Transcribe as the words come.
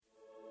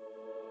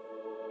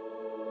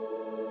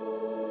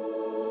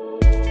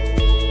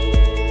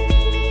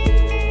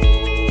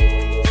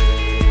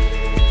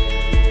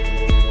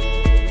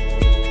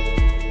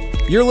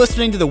You're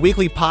listening to the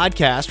weekly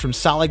podcast from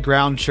Solid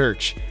Ground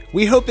Church.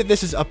 We hope that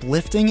this is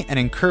uplifting and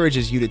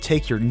encourages you to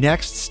take your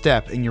next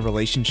step in your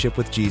relationship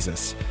with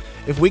Jesus.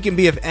 If we can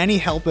be of any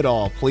help at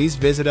all, please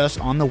visit us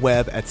on the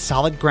web at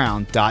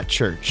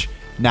solidground.church.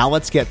 Now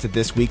let's get to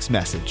this week's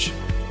message.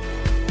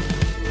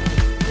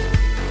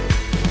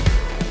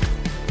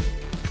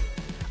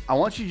 I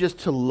want you just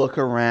to look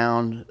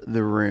around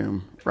the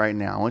room right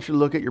now. I want you to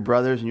look at your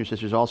brothers and your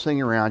sisters all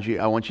sitting around you.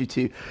 I want you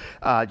to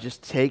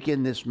just take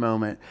in this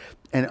moment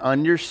and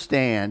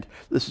understand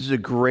this is a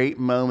great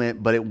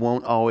moment, but it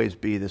won't always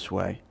be this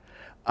way.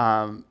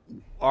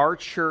 Our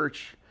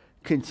church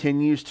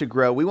continues to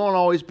grow. We won't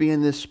always be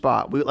in this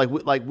spot. We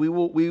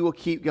will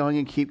keep going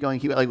and keep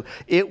going.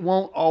 It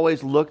won't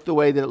always look the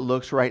way that it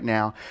looks right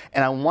now.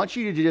 And I want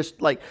you to just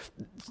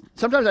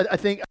sometimes I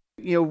think,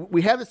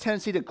 we have this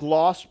tendency to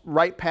gloss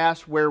right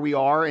past where we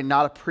are and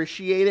not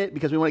appreciate it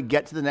because we want to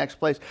get to the next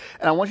place.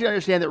 And I want you to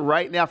understand that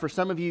right now, for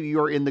some of you, you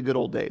are in the good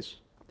old days.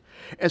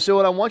 And so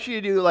what I want you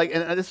to do,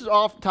 and this is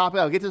off topic,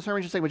 I'll get to the sermon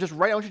in just a second, but just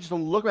right now, I want you just to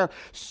look around,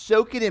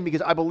 soak it in,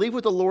 because I believe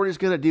what the Lord is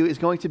going to do is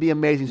going to be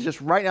amazing. So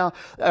just right now,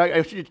 I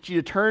want you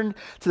to turn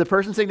to the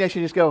person sitting next to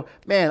you and just go,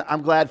 man,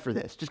 I'm glad for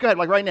this. Just go ahead,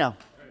 right now.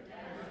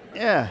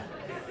 Yeah.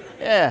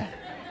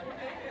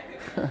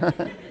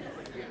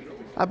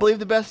 I believe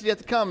the best is yet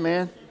to come,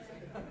 man.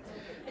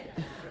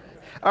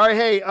 All right,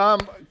 hey,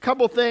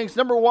 couple things.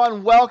 Number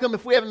one, welcome.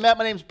 If we haven't met,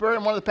 my name's Bert.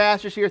 I'm one of the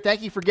pastors here.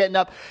 Thank you for getting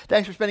up.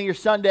 Thanks for spending your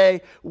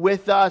Sunday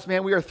with us,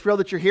 man. We are thrilled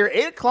that you're here.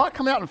 8 o'clock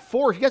coming out in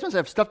 4. You guys must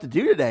have stuff to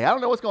do today. I don't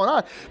know what's going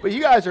on, but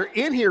you guys are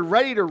in here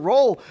ready to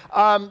roll.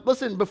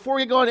 Listen, before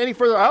we go on any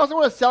further, I also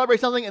want to celebrate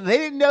something, and they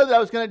didn't know that I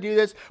was going to do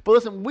this, but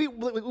listen, we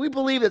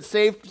believe that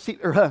save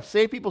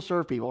people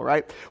serve people,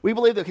 right? We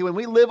believe that when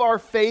we live our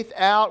faith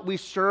out, we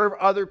serve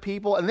other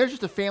people, and there's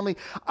just a family.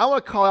 I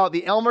want to call out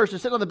the Elmers. They're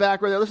sitting on the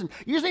back row there. Listen,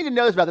 you just need to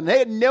know this about them. They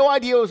had no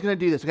idea I was going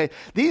to do this, okay?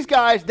 These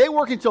guys, they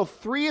work until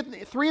 3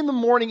 in the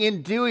morning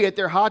in Dewey at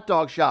their hot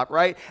dog shop,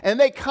 right? And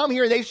they come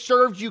here and they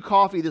served you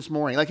coffee this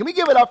morning. Can we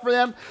give it up for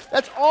them?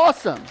 That's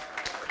awesome.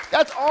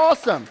 That's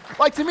awesome.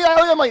 To me,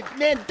 I'm like,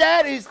 man,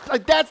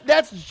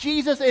 that's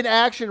Jesus in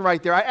action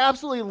right there. I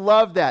absolutely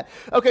love that.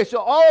 Okay, so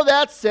all of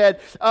that said,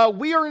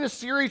 we are in a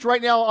series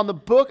right now on the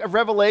book of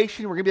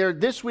Revelation. We're going to be there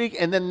this week,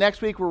 and then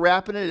next week we're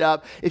wrapping it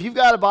up. If you've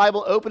got a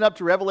Bible, open up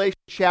to Revelation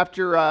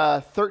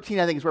chapter 13,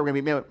 I think is where we're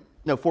going to be.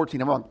 No,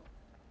 14, I'm wrong.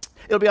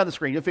 It'll be on the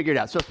screen. You'll figure it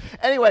out. So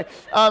anyway,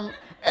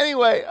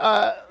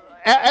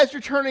 as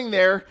you're turning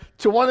there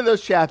to one of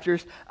those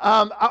chapters,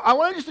 I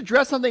want to just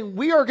address something.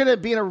 We are going to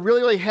be in a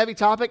really, really heavy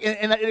topic,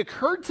 and it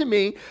occurred to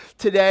me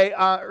today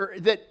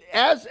that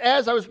as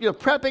I was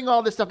prepping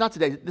all this stuff, not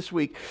today, this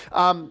week,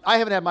 I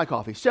haven't had my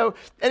coffee. So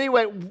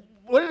anyway,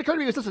 what it occurred to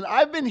me was, listen,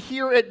 I've been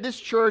here at this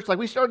church,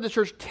 we started this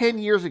church 10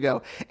 years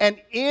ago, and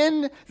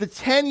in the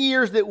 10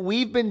 years that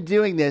we've been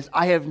doing this,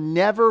 I have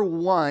never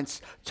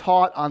once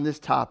taught on this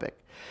topic,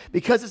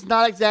 because it's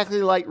not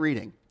exactly light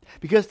reading.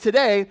 Because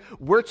today,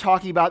 we're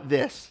talking about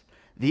this,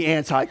 the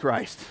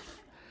Antichrist.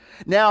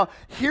 Now,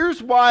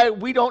 here's why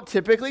we don't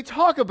typically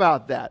talk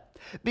about that.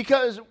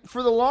 Because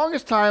for the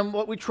longest time,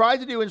 what we tried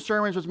to do in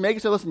sermons was make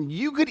it so, listen,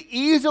 you could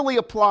easily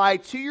apply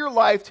to your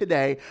life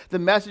today the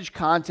message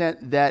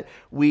content that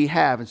we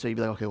have. And so you'd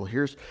be like, okay, well,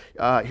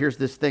 here's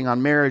this thing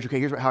on marriage. Okay,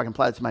 here's how I can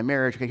apply it to my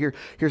marriage. Okay, here's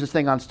this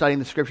thing on studying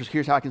the scriptures.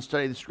 Here's how I can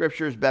study the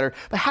scriptures better.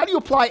 But how do you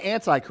apply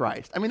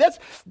Antichrist? I mean,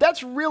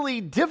 that's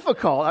really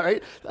difficult. All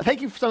right?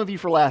 Thank you, some of you,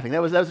 for laughing.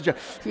 That was a joke.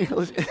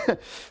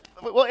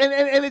 Well,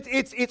 and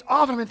it's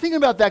often, I've been thinking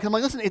about that, because I'm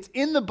like, listen, it's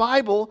in the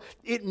Bible,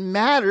 it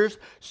matters,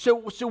 so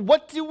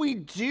what do we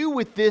do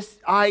with this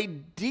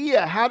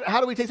idea? How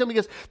do we take something,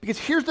 because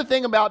here's the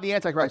thing about the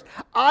Antichrist.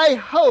 I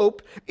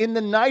hope, in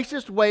the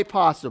nicest way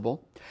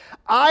possible,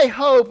 I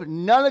hope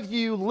none of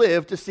you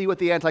live to see what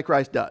the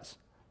Antichrist does,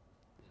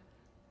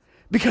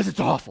 because it's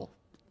awful.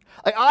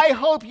 I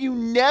hope you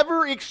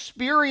never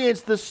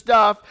experience the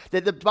stuff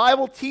that the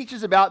Bible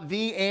teaches about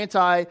the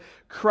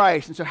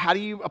Antichrist. And so how do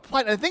you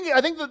apply it? And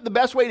I think that the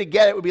best way to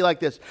get it would be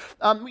like this.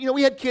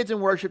 We had kids in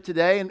worship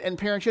today, and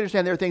parents, you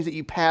understand there are things that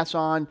you pass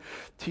on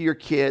to your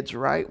kids,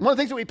 right? One of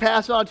the things that we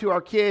pass on to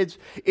our kids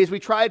is we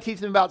try to teach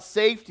them about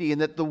safety,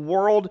 and that the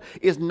world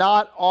is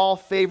not all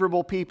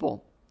favorable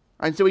people.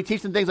 And so we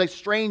teach them things like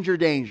stranger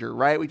danger,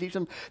 right? We teach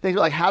them things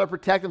like how to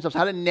protect themselves,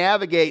 how to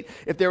navigate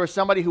if there was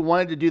somebody who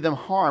wanted to do them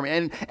harm.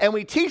 And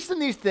we teach them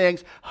these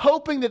things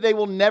hoping that they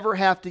will never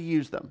have to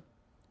use them,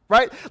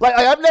 right?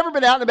 I've never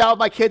been out and about with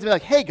my kids and be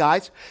like, hey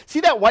guys, see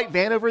that white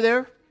van over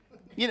there?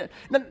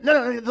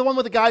 No, the one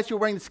with the guys who are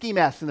wearing the ski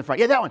masks in the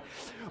front. Yeah, that one.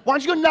 Why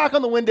don't you go knock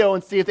on the window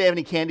and see if they have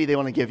any candy they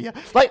want to give you?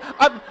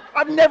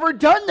 I've never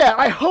done that.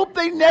 I hope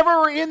they never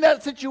are in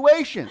that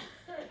situation.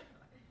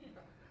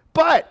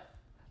 But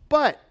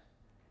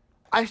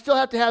I still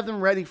have to have them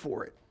ready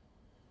for it,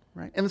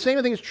 right? And the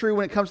same thing is true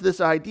when it comes to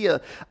this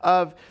idea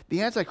of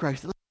the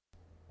Antichrist.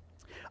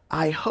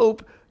 I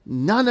hope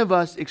none of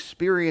us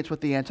experience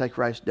what the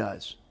Antichrist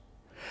does.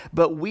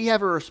 But we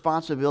have a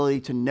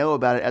responsibility to know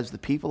about it as the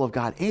people of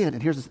God, and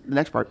here's the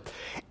next part,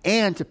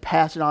 and to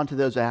pass it on to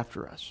those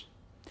after us.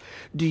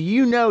 Do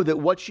you know that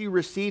what you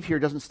receive here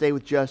doesn't stay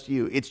with just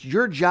you? It's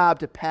your job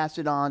to pass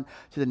it on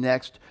to the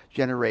next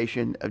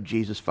generation of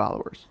Jesus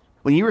followers.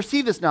 When you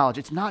receive this knowledge,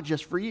 it's not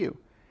just for you.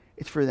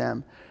 It's for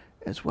them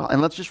as well.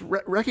 And let's just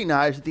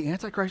recognize that the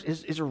Antichrist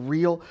is a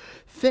real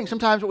thing.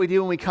 Sometimes what we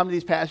do when we come to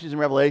these passages in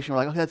Revelation, we're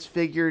like, okay, that's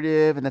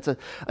figurative, and that's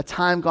a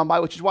time gone by,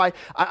 which is why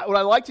what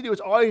I like to do is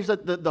always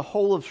let the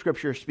whole of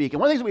Scripture speak. And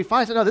one of the things that we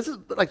find is, no, this is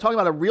like talking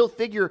about a real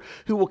figure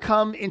who will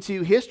come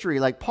into history.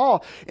 Like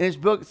Paul, in his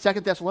book, 2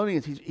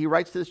 Thessalonians, he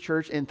writes to this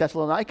church in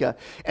Thessalonica,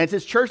 and it's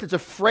this church that's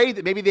afraid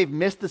that maybe they've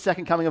missed the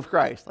second coming of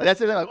Christ. Like,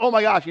 that's the thing, like, oh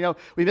my gosh,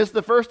 we missed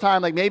the first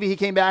time, like maybe he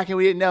came back and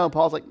we didn't know. And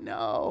Paul's like,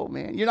 no,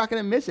 man, you're not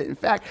going to miss it. In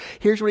fact,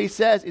 here's what he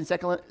says in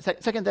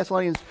 2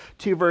 Thessalonians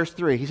 2, verse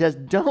 3. He says,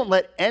 don't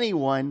let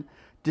anyone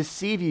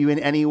deceive you in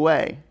any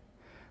way.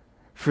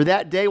 For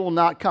that day will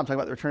not come, talking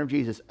about the return of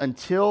Jesus,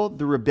 until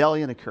the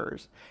rebellion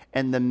occurs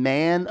and the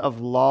man of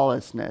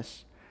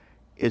lawlessness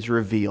is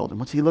revealed. And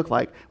what's he look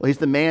like? Well, he's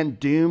the man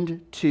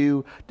doomed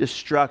to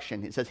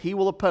destruction. It says he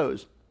will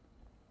oppose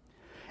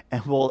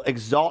and will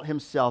exalt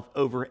himself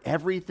over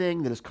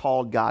everything that is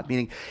called God.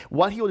 Meaning,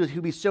 what he will do is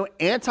he'll be so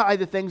anti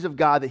the things of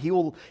God that he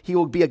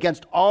will be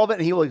against all of it,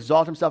 and he will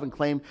exalt himself and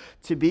claim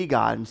to be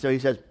God. And so he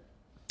says,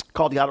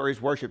 called God or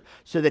his worship,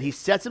 so that he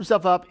sets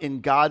himself up in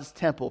God's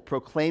temple,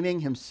 proclaiming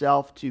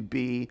himself to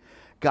be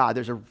God.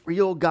 There's a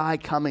real guy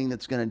coming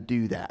that's going to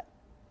do that.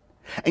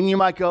 And you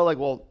might go like,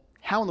 well,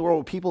 how in the world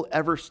would people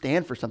ever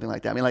stand for something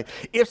like that? I mean, like,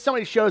 if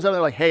somebody shows up and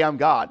they're like, hey, I'm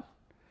God,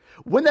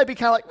 wouldn't that be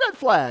kind of like red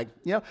flag,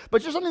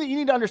 But just something that you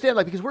need to understand,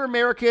 like, because we're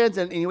Americans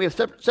and we have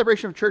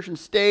separation of church and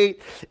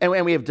state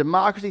and we have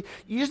democracy.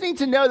 You just need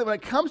to know that when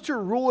it comes to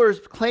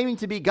rulers claiming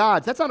to be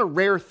gods, that's not a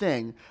rare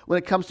thing when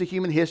it comes to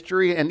human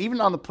history and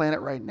even on the planet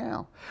right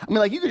now. I mean,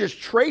 like, you could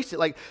just trace it.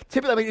 Like,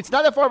 typically, I mean, it's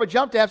not that far of a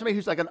jump to have somebody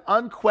who's like an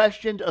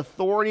unquestioned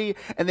authority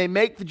and they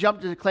make the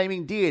jump to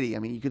claiming deity. I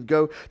mean, you could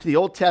go to the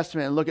Old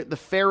Testament and look at the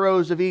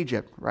pharaohs of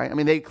Egypt, right? I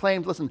mean, they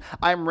claimed, listen,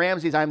 I'm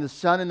Ramses, I'm the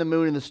sun and the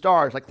moon and the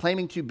stars, like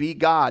claiming to be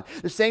God.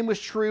 The same was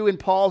true in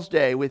Paul's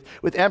day with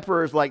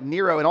emperors like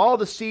Nero and all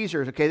the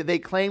Caesars, okay, that they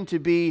claimed to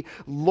be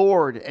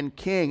Lord and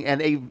King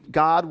and a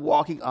God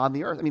walking on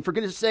the earth. I mean, for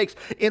goodness sakes,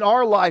 in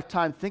our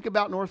lifetime, think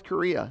about North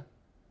Korea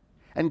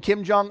and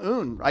Kim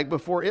Jong-un, right,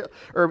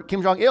 or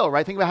Kim Jong-il,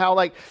 right? Think about how,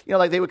 like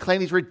they would claim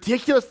these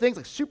ridiculous things,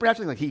 like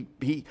supernatural things,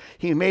 like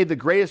he made the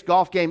greatest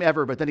golf game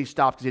ever, but then he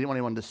stopped because he didn't want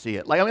anyone to see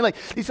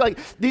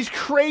it. These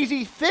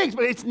crazy things,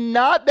 but it's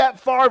not that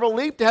far of a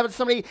leap to have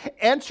somebody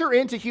enter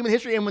into human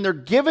history, and when they're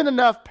given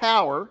enough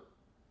power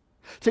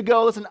to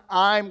go, listen,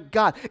 I'm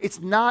God. It's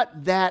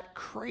not that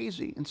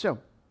crazy. And so,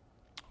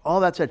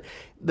 all that said,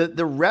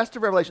 the rest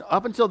of Revelation,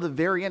 up until the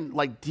very end,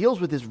 like, deals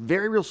with this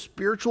very real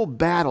spiritual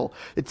battle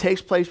that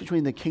takes place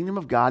between the kingdom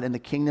of God and the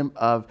kingdom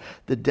of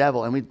the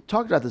devil. And we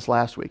talked about this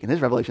last week, and this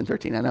is Revelation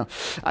 13. I know.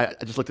 I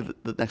just looked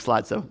at the next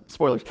slide, so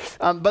spoilers.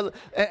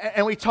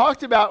 And we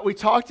talked about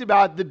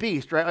the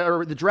beast, right,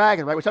 or the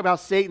dragon, right? We talked about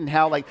Satan,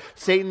 how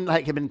Satan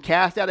had been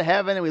cast out of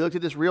heaven, and we looked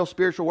at this real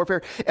spiritual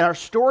warfare. And our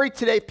story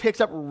today picks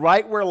up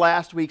right where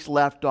last week's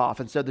left off.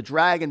 And so the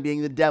dragon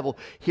being the devil,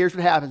 here's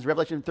what happens.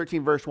 Revelation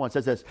 13, verse 1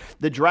 says this: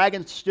 the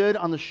dragon stood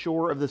on the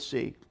shore of the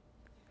sea,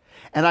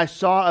 and I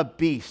saw a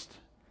beast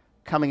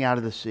coming out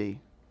of the sea.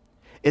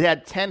 It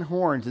had 10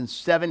 horns and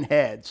 7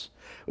 heads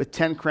with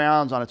 10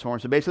 crowns on its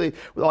horns. So basically,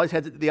 with all these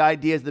heads, the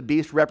idea is the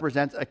beast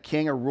represents a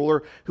king or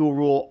ruler who will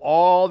rule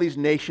all these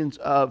nations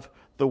of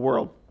the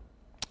world.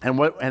 And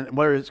what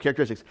are his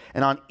characteristics?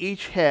 And on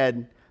each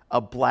head,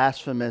 a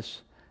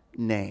blasphemous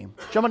name.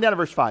 Jump on down to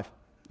verse 5.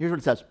 Here's what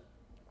it says.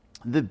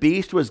 The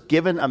beast was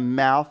given a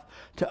mouth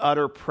to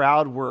utter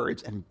proud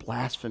words and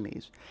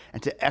blasphemies,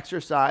 and to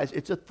exercise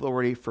its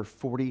authority for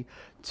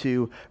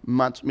 42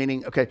 months.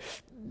 Meaning, okay,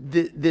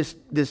 this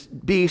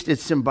beast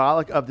is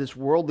symbolic of this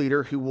world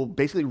leader who will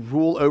basically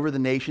rule over the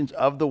nations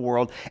of the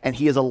world, and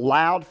he is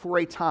allowed for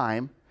a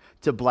time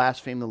to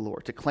blaspheme the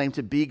Lord, to claim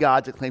to be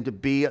God, to claim to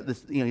be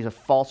this, he's a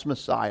false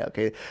Messiah,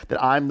 okay,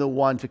 that I'm the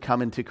one to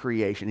come into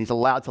creation. He's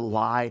allowed to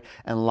lie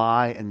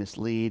and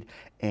mislead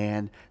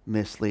and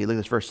mislead. Look at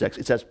this, verse 6.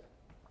 It says,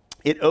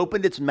 it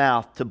opened its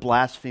mouth to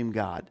blaspheme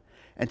God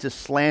and to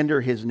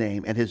slander his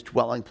name and his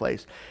dwelling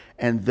place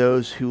and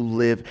those who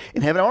live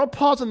in heaven. I want to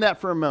pause on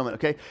that for a moment,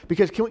 okay?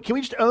 Because can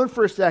we just own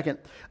for a second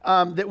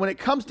that when it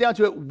comes down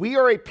to it, we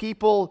are a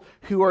people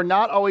who are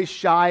not always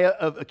shy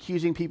of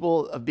accusing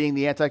people of being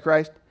the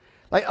Antichrist.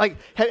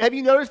 Have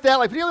you noticed that?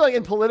 Particularly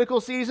in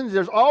political seasons,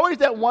 there's always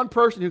that one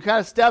person who kind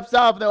of steps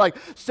up and they're like,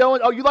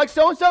 you like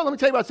so-and-so? Let me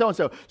tell you about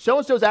so-and-so.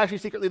 So-and-so is actually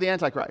secretly the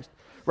Antichrist.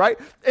 Right?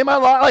 Am I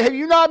lying? Have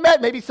you not met?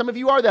 Maybe some of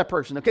you are that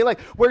person. Okay,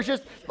 where it's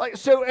just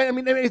so. I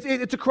mean,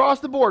 it's across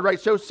the board, right?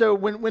 So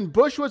when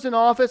Bush was in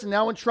office, and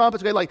now when Trump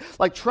is okay,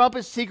 like Trump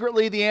is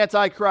secretly the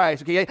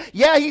Antichrist. Okay,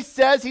 yeah, he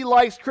says he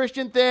likes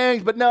Christian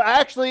things, but no,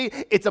 actually,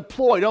 it's a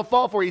ploy. Don't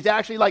fall for it. He's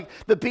actually like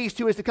the beast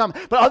who is to come.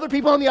 But other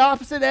people on the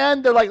opposite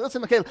end, they're like,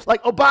 listen, okay,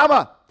 like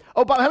Obama.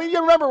 How many of you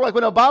remember when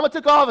Obama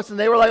took office and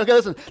they were like, okay,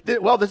 listen,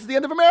 this is the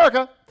end of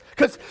America.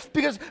 Because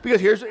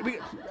here's,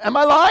 am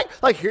I lying?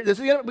 Like here, this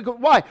is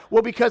why?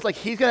 Well, because like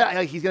he's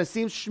gonna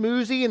seem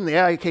schmoozy, and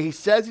okay, he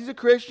says he's a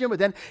Christian, but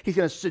then he's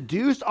gonna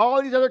seduce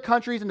all these other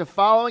countries into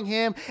following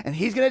him, and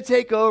he's gonna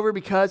take over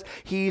because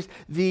he's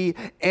the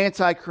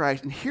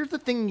Antichrist. And here's the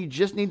thing you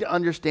just need to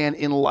understand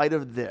in light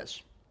of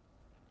this: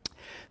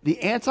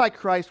 the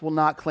Antichrist will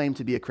not claim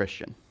to be a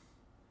Christian.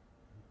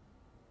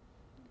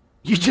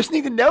 You just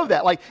need to know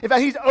that. Like, in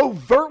fact, he's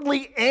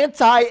overtly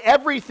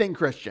anti-everything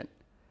Christian.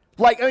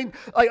 We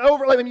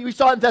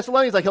saw it in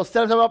Thessalonians, like he'll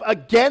set himself up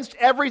against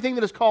everything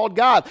that is called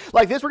God.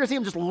 Like this, we're going to see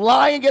him just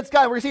lying against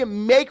God. We're going to see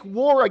him make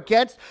war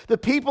against the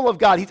people of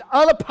God. He's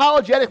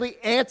unapologetically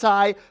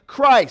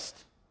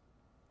anti-Christ.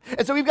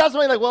 And so we've got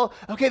something like, well,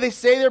 okay, they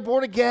say they're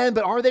born again,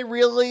 but are they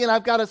really? And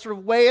I've got to sort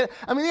of weigh it.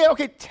 I mean, yeah,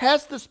 okay,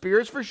 test the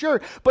spirits for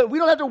sure. But we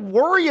don't have to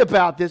worry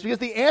about this because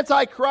the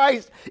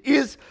Antichrist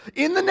is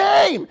in the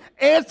name,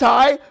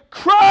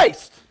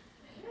 Antichrist.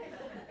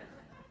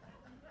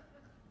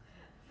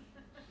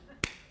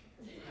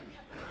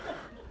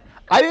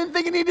 I didn't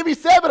think it needed to be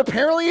said, but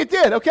apparently it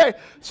did. Okay,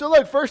 so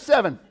look, verse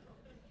 7.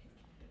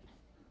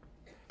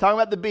 Talking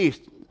about the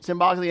beast,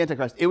 symbolic of the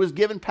Antichrist. It was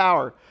given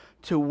power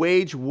to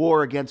wage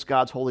war against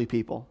God's holy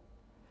people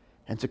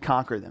and to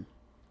conquer them.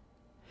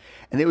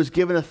 And it was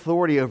given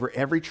authority over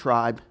every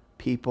tribe,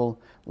 people,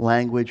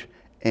 language,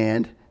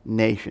 and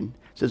nation.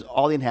 It says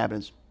all the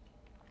inhabitants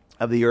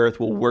of the earth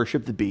will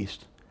worship the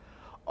beast,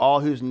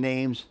 all whose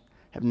names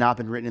have not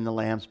been written in the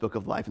Lamb's book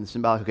of life. And the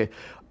symbolic, okay,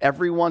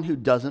 everyone who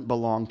doesn't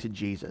belong to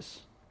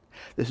Jesus.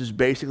 This is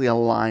basically a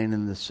line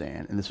in the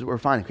sand. And this is what we're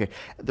finding. Okay,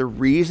 the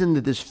reason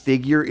that this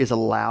figure is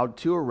allowed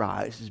to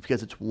arise is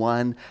because it's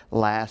one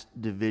last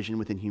division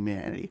within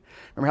humanity.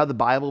 Remember how the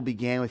Bible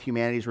began with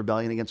humanity's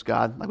rebellion against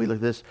God? Like we looked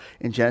at this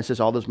in Genesis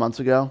all those months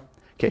ago.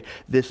 Okay,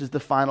 this is the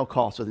final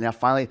call. So now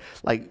finally,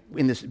 like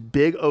in this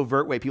big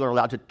overt way, people are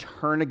allowed to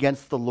turn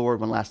against the Lord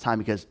one last time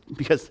because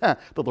the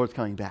Lord's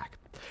coming back.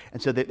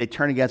 And so they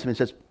turn against him and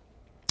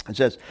it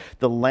says,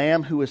 the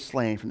Lamb who was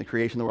slain from the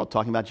creation of the world,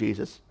 talking about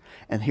Jesus.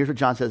 And here's what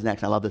John says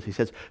next. I love this. He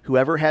says,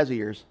 whoever has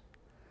ears,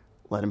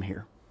 let him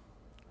hear.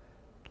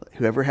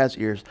 Whoever has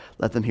ears,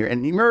 let them hear.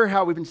 And you remember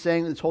how we've been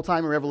saying this whole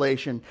time in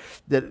Revelation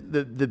that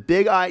the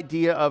big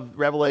idea of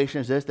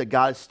Revelation is this, that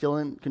God is still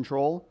in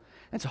control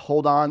and to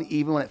hold on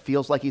even when it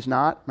feels like he's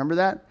not. Remember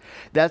that?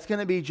 That's going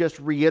to be just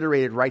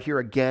reiterated right here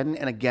again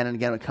and again and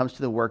again when it comes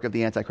to the work of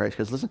the Antichrist.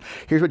 Because listen,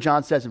 here's what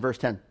John says in verse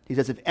 10. He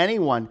says, if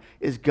anyone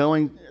is to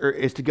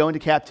go into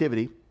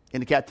captivity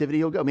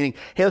he'll go. Meaning,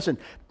 hey, listen,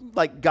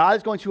 like God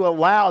is going to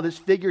allow this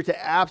figure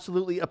to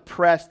absolutely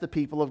oppress the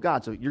people of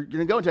God. So you're going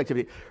to go into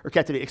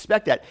captivity.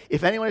 Expect that.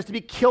 If anyone is to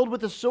be killed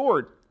with the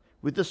sword,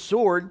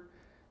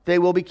 they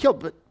will be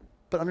killed.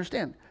 But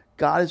understand,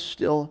 God is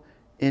still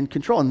in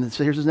control. And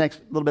so here's his next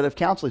little bit of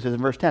counsel. He says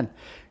in verse 10,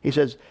 he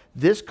says,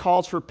 this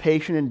calls for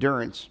patient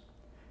endurance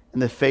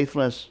and the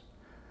faithfulness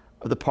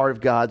of the part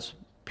of God's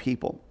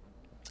people.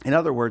 In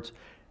other words,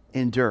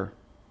 endure.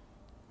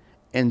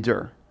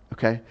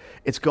 Okay?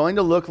 It's going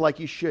to look like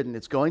you shouldn't.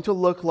 It's going to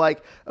look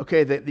like,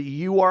 okay, that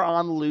you are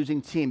on the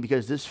losing team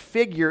because this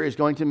figure is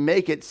going to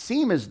make it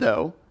seem as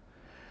though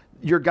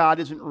your God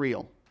isn't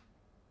real.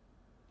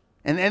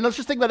 And let's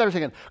just think about that for a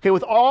second. Okay,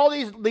 with all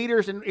these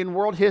leaders in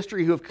world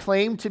history who have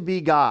claimed to be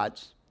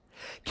gods,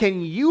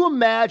 can you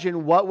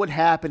imagine what would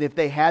happen if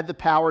they had the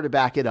power to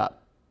back it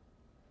up?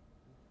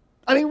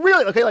 I mean,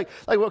 really,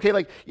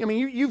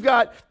 you've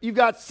got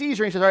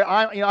Caesar, and he says, all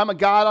right, I'm a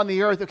god on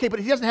the earth, okay, but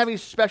he doesn't have any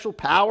special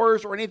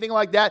powers or anything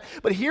like that.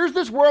 But here's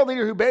this world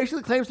leader who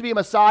basically claims to be a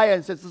Messiah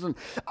and says, listen,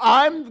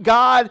 I'm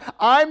God,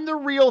 I'm the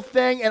real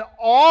thing, and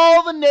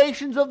all the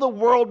nations of the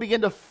world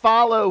begin to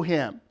follow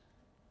him.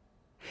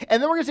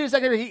 And then we're going to see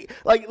in a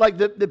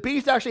second, the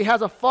beast actually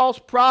has a false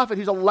prophet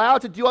who's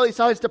allowed to do all these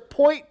signs to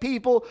point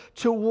people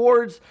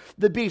towards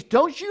the beast.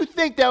 Don't you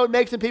think that would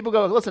make some people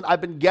go, listen, I've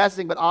been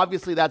guessing, but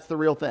obviously that's the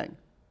real thing.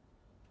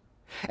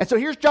 And so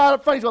here's John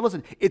up front. He's going,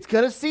 listen, it's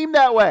going to seem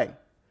that way.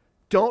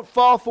 Don't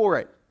fall for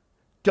it.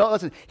 Don't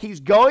listen. He's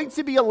going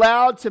to be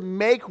allowed to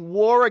make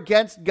war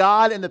against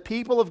God and the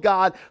people of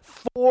God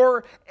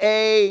for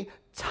a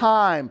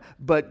time.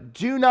 But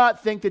do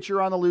not think that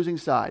you're on the losing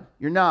side.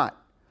 You're not.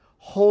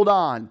 Hold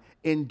on,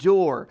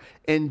 endure.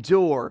 And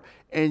so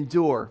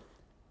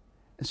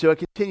it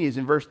continues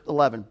in verse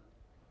 11.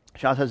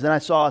 John says, then I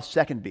saw a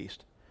second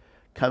beast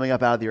coming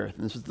up out of the earth.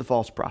 And this is the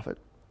false prophet.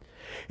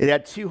 It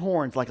had two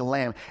horns like a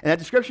lamb. And that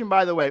description,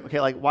 by the way, okay,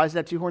 like why does it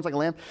have two horns like a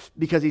lamb?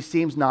 Because he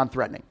seems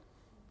non-threatening.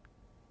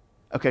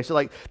 Okay, so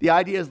like the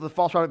idea is the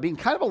false prophet being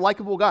kind of a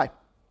likable guy.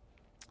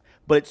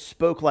 But it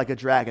spoke like a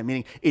dragon,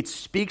 meaning it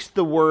speaks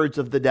the words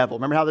of the devil.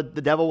 Remember how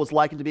the devil was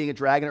likened to being a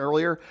dragon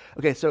earlier?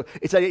 Okay, so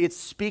it's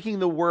speaking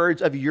the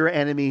words of your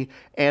enemy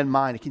and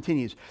mine. It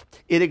continues.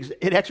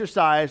 It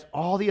exercised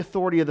all the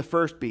authority of the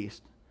first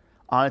beast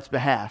on its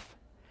behalf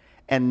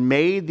and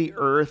made the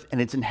earth and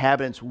its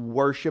inhabitants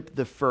worship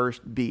the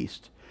first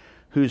beast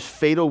whose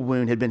fatal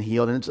wound had been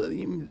healed.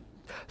 And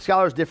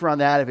Scholars differ on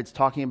that, if it's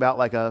talking about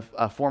like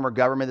a former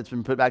government that's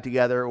been put back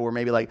together, or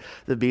maybe like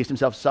the beast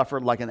himself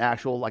suffered like an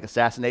actual like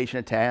assassination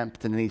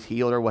attempt and then he's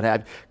healed or what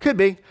have you. Could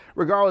be.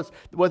 Regardless,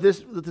 what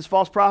this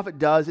false prophet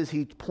does is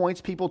he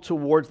points people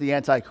towards the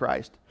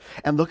Antichrist.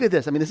 And look at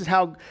this. I mean, this is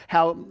how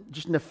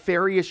just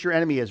nefarious your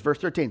enemy is. Verse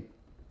 13.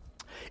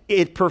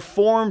 It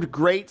performed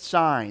great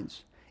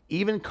signs,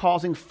 even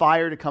causing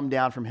fire to come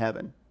down from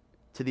heaven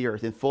to the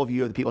earth in full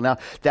view of the people. Now,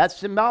 that's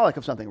symbolic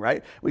of something,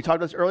 right? We talked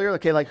about this earlier.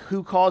 Okay, like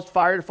who caused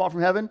fire to fall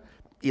from heaven?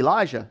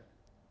 Elijah.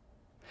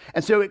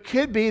 And so it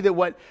could be that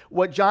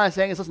what John is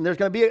saying is, listen, there's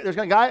going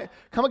to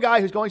come a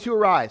guy who's going to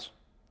arise,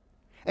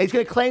 and he's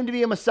going to claim to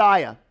be a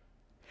Messiah.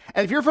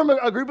 And if you're from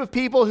a group of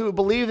people who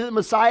believe that the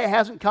Messiah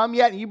hasn't come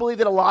yet, and you believe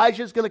that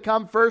Elijah is going to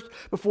come first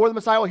before the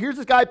Messiah, well, here's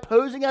this guy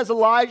posing as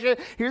Elijah,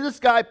 here's this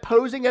guy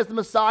posing as the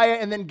Messiah,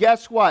 and then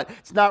guess what?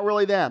 It's not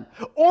really them.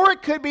 Or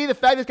it could be the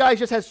fact this guy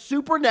just has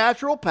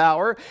supernatural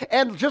power,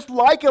 and just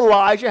like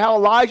Elijah, how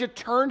Elijah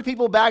turned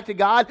people back to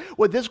God,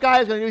 what this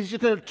guy is going to do is he's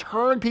just going to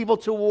turn people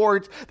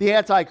towards the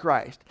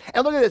Antichrist.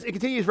 And look at this. It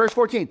continues, verse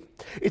 14.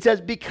 It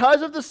says,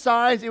 because of the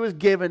signs it was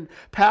given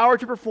power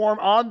to perform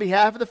on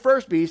behalf of the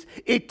first beast,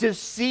 it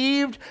deceived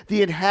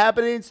the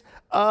inhabitants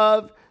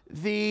of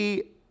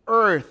the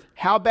earth.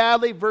 How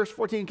badly? Verse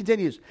 14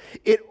 continues.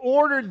 It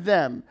ordered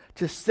them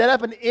to set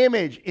up an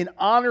image in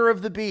honor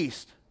of the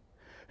beast,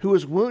 who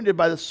was wounded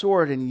by the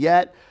sword and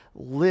yet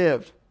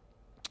lived.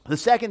 The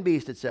second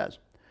beast, it says,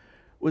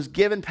 was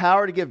given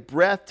power to give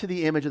breath to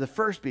the image of the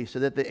first beast so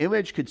that the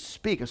image could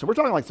speak. So we're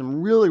talking like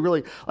some really,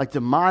 really like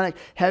demonic,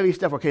 heavy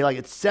stuff. Okay, like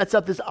it sets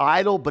up this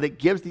idol, but it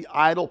gives the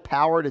idol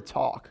power to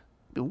talk.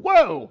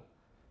 Whoa!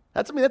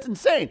 That's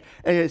insane.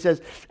 And it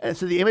says, and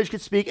so the image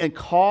could speak and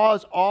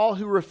cause all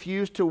who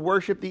refuse to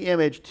worship the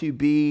image to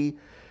be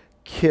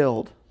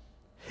killed.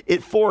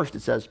 It forced,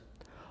 it says,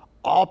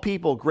 all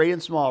people, great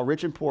and small,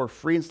 rich and poor,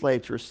 free and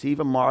slave, to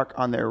receive a mark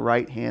on their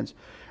right hands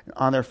and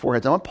on their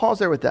foreheads. I want to pause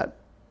there with that.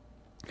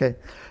 Okay,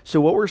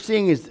 so what we're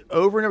seeing is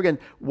over and over again,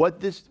 what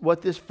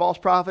this false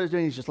prophet is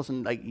doing is just,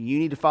 listen, like you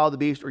need to follow the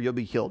beast or you'll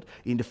be killed.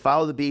 You need to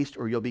follow the beast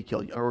or you'll be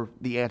killed, or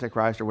the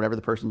Antichrist or whatever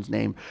the person's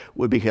name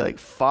would be. Like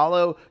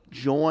follow,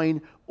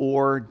 join,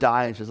 or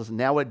die. And it says, listen,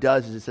 now what it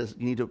does is it says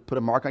you need to put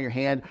a mark on your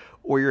hand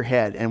or your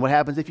head. And what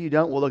happens if you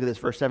don't? Well, look at this,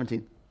 verse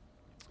 17.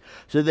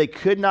 So they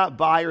could not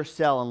buy or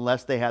sell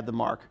unless they had the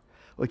mark,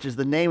 which is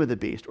the name of the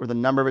beast or the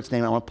number of its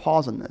name. I want to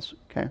pause on this,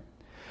 okay?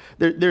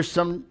 There's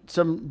some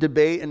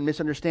debate and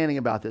misunderstanding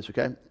about this,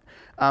 okay?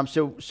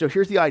 So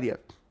here's the idea.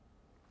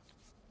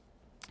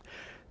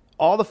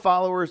 All the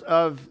followers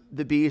of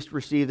the beast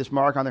receive this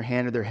mark on their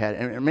hand or their head.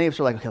 And many of us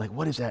are like, okay, like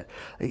what is that?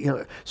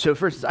 So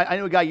for instance, I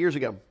knew a guy years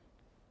ago,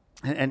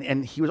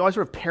 and he was always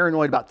sort of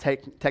paranoid about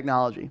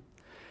technology.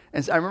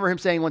 And so I remember him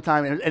saying one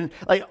time, and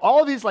like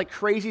all of these like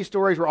crazy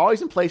stories were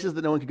always in places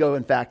that no one could go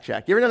and fact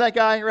check. You ever know that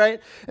guy, right?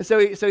 And so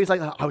he's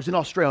like, I was in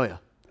Australia.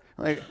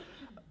 I'm like,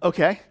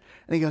 okay.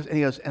 And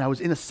he goes, and I was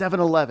in a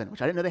 7-Eleven,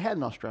 which I didn't know they had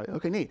in Australia.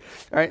 Okay, neat.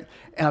 All right.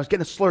 And I was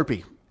getting a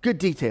Slurpee. Good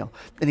detail.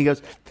 And he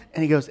goes,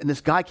 and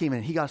this guy came in,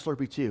 and he got a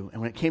Slurpee too. And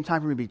when it came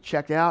time for me to be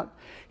checked out,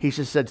 he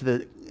just said to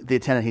the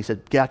attendant, he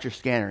said, get out your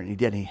scanner. And he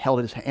did. And he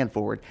held his hand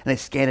forward, and they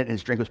scanned it, and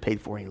his drink was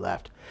paid for, and he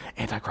left.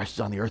 Antichrist is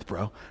on the earth,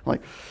 bro. I'm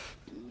like,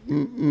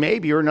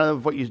 maybe, or none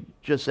of what you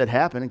just said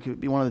happened. It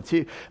could be one of the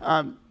two.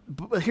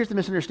 But here's the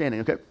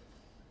misunderstanding, okay?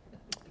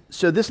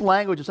 So this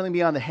language of something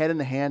beyond the head and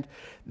the hand,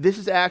 this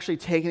is actually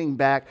taking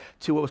back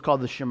to what was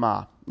called the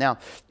Shema. Now,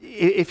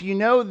 if you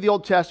know the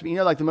Old Testament, you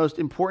know like the most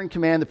important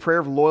command, the prayer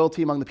of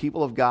loyalty among the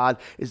people of God,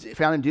 is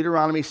found in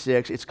Deuteronomy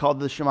 6. It's called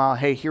the Shema.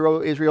 Hey, hear,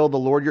 O Israel, the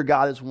Lord your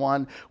God is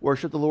one.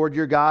 Worship the Lord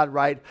your God,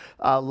 right?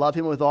 Love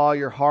him with all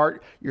your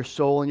heart, your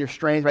soul, and your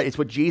strength, right? It's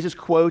what Jesus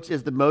quotes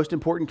as the most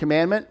important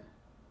commandment.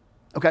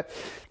 Okay,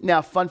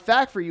 now fun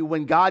fact for you,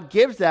 when God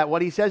gives that,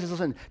 what he says is,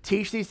 listen,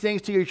 teach these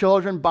things to your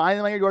children, bind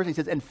them on your doors, and he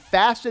says, and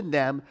fasten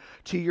them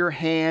to your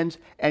hands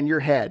and your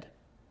head.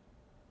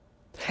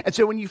 And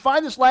so when you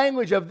find this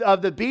language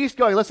of the beast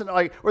going, listen,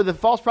 or the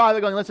false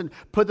prophet going, listen,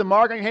 put the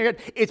mark on your hand,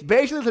 it's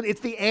basically, listen, it's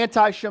the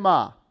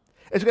anti-Shema.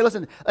 It's okay,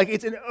 listen, like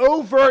it's an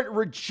overt,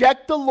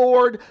 reject the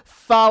Lord,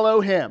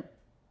 follow him.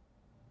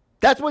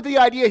 That's what the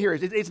idea here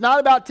is. It's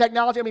not about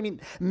technology. I mean,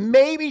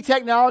 maybe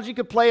technology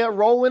could play a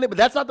role in it, but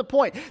that's not the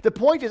point. The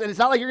point is, and it's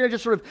not like you're going to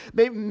just sort of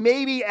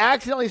maybe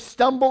accidentally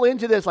stumble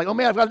into this, like, oh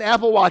man, I've got an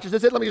Apple Watch. Is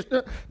this it? Let me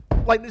just,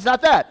 like, it's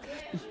not that.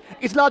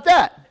 It's not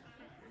that.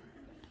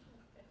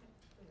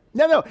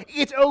 No,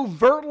 it's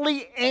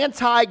overtly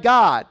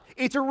anti-God.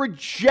 It's a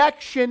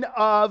rejection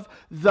of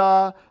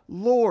the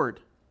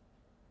Lord.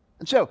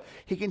 And so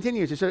he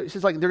continues. He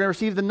says, like, they're going to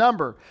receive the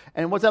number.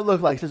 And what's that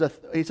look like?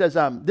 He says,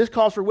 this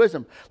calls for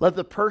wisdom. Let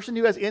the person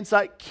who has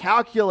insight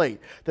calculate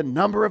the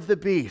number of the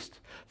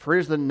beast. For it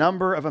is the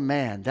number of a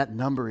man. That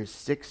number is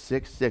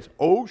 666.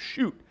 Oh,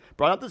 shoot.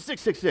 Brought out the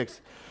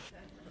 666.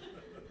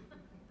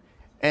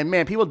 And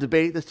man, people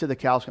debate this till the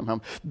cows come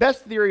home.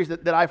 Best theories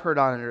that I've heard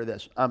on it are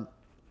this.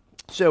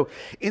 So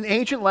in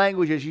ancient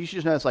languages, you should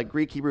just know it's like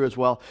Greek, Hebrew as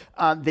well.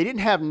 They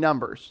didn't have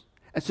numbers.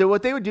 And so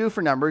what they would do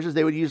for numbers is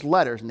they would use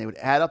letters, and they would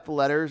add up the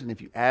letters, and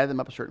if you added them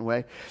up a certain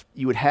way,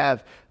 you would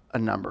have a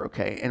number,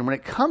 okay? And when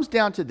it comes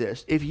down to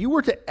this, if you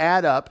were to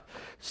add up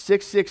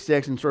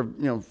 666 and sort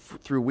of,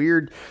 through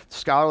weird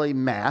scholarly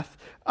math,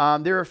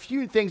 there are a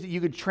few things that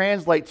you could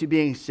translate to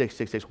being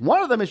 666.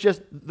 One of them is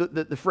just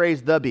the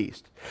phrase, the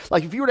beast.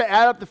 Like if you were to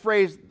add up the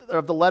phrase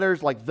of the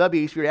letters like the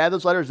beast, if you were to add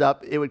those letters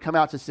up, it would come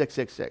out to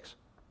 666.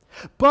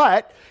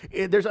 But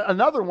there's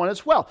another one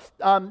as well.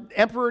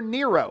 Emperor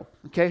Nero,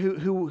 okay,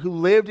 who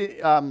lived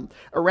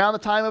around the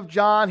time of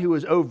John, who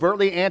was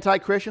overtly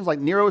anti-Christians. Like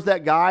Nero was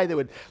that guy that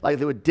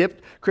would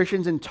dip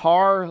Christians in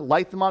tar,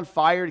 light them on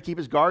fire to keep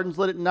his gardens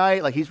lit at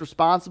night. Like he's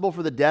responsible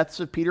for the deaths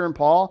of Peter and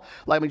Paul.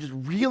 Just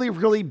really,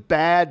 really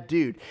bad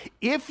dude.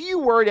 If you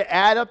were to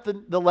add up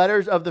the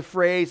letters of the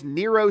phrase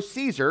Nero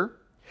Caesar,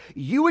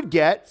 you would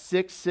get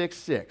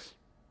 666.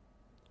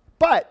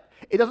 But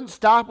it doesn't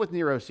stop with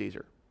Nero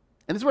Caesar.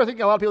 And this is where I think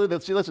a lot of people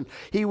say, listen,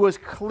 he was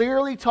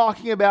clearly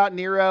talking about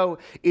Nero.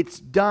 It's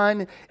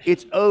done.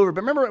 It's over.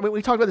 But remember,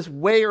 we talked about this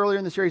way earlier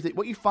in the series, that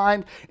what you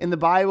find in the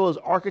Bible is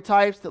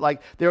archetypes, that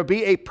there will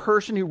be a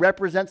person who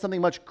represents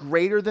something much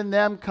greater than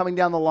them coming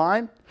down the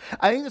line.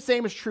 I think the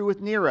same is true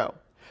with Nero.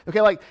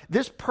 Okay,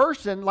 this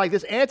person,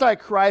 this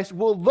Antichrist,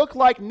 will look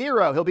like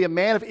Nero. He'll be a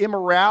man of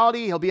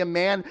immorality. He'll be a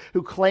man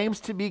who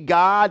claims to be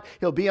God.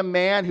 He'll be a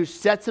man who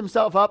sets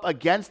himself up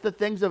against the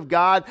things of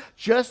God,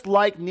 just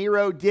like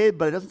Nero did,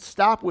 but it doesn't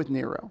stop with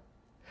Nero.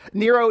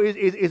 Nero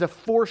is a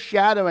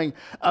foreshadowing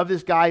of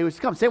this guy who is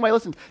to come. Same way,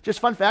 listen,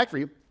 just fun fact for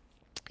you.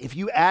 If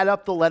you add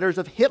up the letters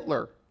of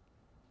Hitler,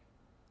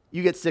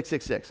 you get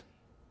 666.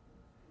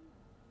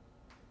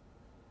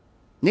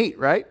 Neat,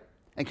 right?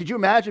 And could you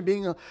imagine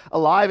being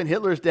alive in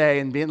Hitler's day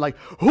and being like,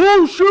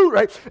 oh, shoot,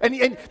 right? And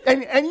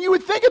you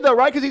would think it, though,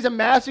 right? Because he's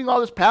amassing all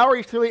this power.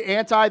 He's clearly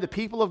anti the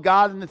people of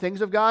God and the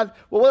things of God.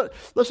 Well,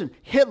 listen,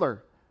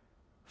 Hitler,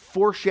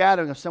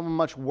 foreshadowing of someone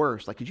much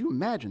worse. Could you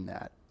imagine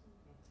that?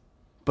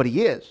 But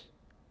he is.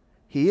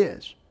 He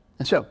is.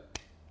 And so,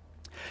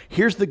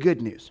 here's the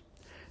good news.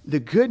 The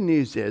good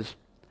news is,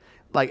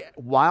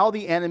 while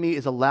the enemy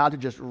is allowed to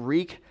just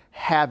wreak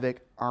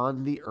havoc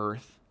on the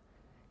earth,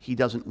 he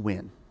doesn't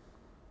win.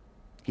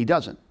 He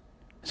doesn't.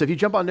 So if you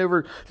jump on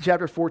over to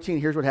chapter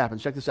 14, here's what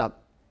happens. Check this out.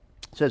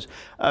 It says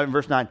in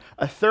verse 9,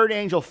 a third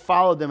angel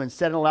followed them and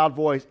said in a loud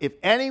voice, if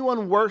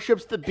anyone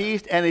worships the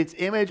beast and its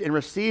image and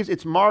receives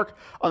its mark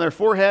on their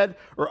forehead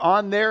or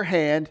on their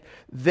hand,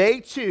 they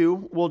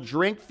too will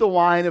drink the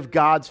wine of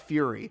God's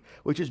fury,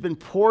 which has been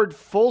poured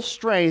full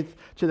strength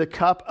to the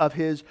cup of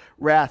his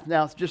wrath.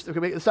 Now, just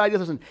to make this idea,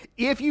 listen,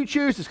 if you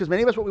choose this, because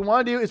many of us, what we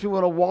want to do is we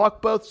want to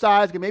walk both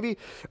sides. Maybe,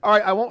 all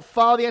right, I won't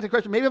follow the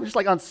Antichrist, but maybe I'm just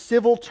on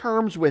civil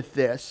terms with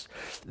this.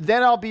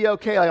 Then I'll be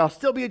okay. I'll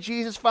still be a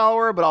Jesus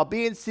follower, but I'll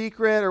be in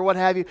secret or what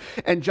have you.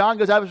 And John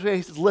goes out of his way,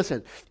 he says,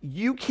 listen,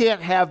 you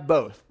can't have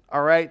both.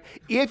 All right?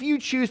 If you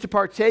choose to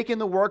partake in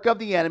the work of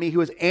the enemy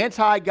who is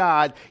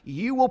anti-God,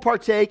 you will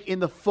partake in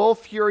the full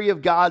fury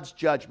of God's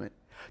judgment.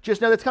 Just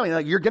know that's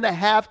coming. You're going to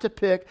have to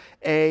pick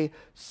a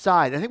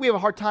side. I think we have a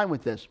hard time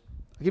with this.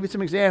 I'll give you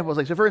some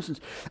examples. So for instance,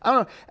 I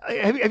don't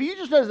know, have you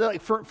just noticed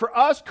that for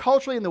us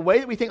culturally in the way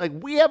that we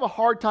think, we have a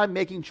hard time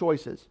making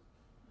choices.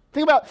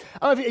 Think about,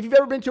 I don't know if you've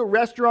ever been to a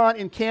restaurant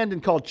in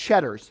Camden called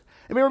Cheddar's.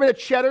 Have you ever been to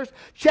Cheddar's?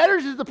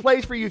 Cheddar's is the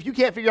place for you if you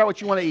can't figure out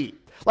what you want to eat.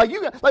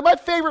 My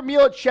favorite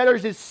meal at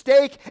Cheddar's is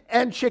steak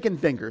and chicken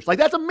fingers.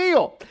 That's a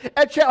meal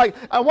at Cheddar's.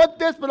 I want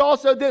this, but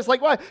also this.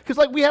 Why?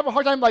 Because we have a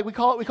hard time. We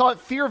call it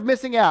fear of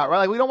missing out,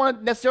 right? We don't want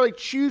to necessarily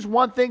choose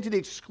one thing to the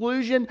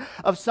exclusion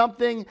of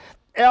something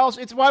else.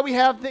 It's why we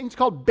have things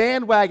called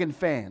bandwagon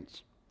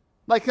fans.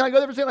 Can I go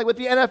there for a second? With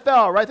the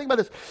NFL, right? Think about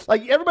this.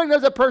 Everybody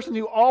knows that person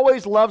who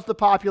always loves the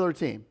popular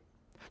team.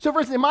 So for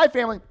instance, in my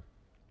family,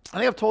 I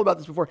think I've told about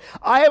this before.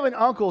 I have an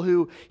uncle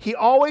who he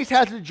always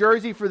has a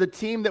jersey for the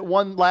team that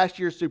won last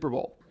year's Super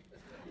Bowl.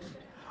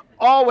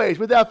 Always,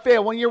 without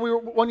fail. One year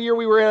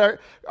we were at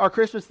our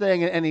Christmas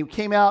thing, and he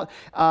came out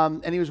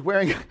and he was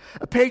wearing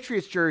a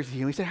Patriots jersey.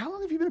 And we said, "How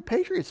long have you been a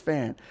Patriots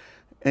fan?"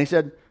 And he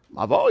said,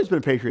 "I've always been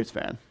a Patriots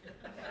fan."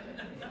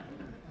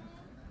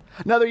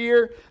 Another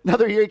year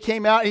he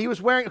came out and he was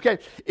wearing. Okay,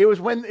 it was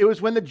when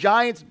the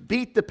Giants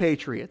beat the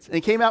Patriots, and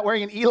he came out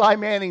wearing an Eli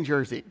Manning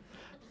jersey.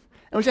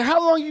 And we said, "How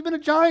long have you been a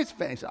Giants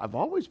fan?" He said, "I've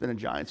always been a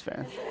Giants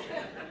fan."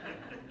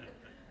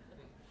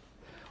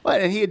 Well,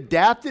 and he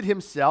adapted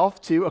himself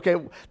to, okay,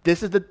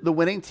 this is the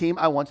winning team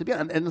I want to be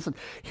on. And listen,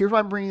 here's why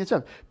I'm bringing this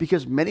up.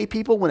 Because many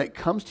people, when it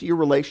comes to your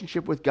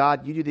relationship with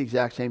God, you do the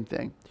exact same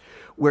thing.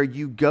 Where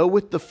you go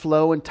with the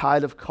flow and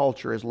tide of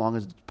culture as long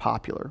as it's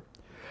popular,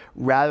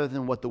 rather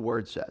than what the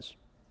Word says.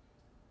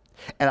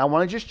 And I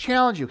want to just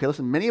challenge you. Okay,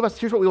 listen, many of us,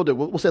 here's what we will do.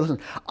 We'll say, listen,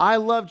 I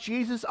love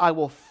Jesus. I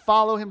will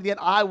follow him to the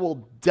end. I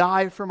will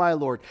die for my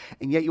Lord.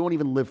 And yet you won't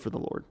even live for the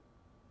Lord.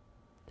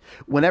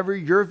 Whenever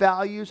your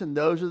values and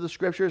those of the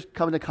scriptures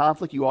come into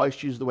conflict, you always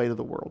choose the way of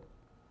the world.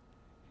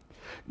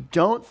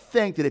 Don't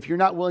think that if you're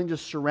not willing to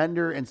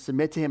surrender and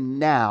submit to him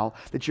now,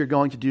 that you're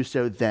going to do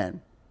so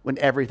then. when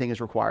everything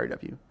is required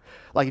of you.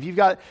 Like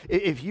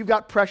if you've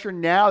got pressure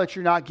now that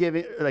you're not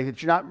giving, like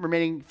that you're not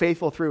remaining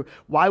faithful through,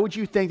 why would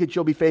you think that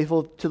you'll be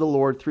faithful to the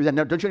Lord through that?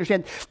 No, don't you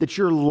understand that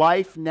your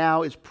life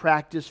now is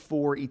practiced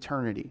for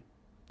eternity?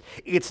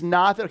 It's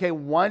not that, okay,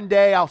 one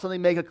day I'll suddenly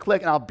make a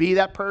click and I'll be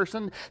that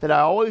person that I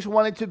always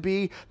wanted to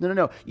be.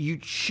 No. You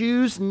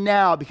choose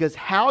now, because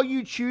how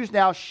you choose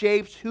now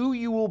shapes who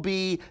you will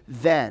be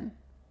then.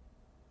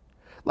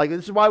 Like,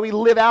 this is why we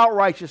live out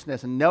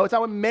righteousness. And no, it's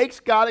not what makes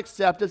God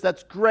accept us.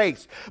 That's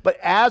grace. But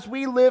as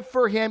we live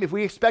for him, if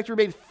we expect to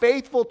remain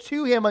faithful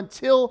to him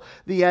until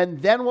the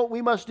end, then what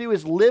we must do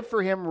is live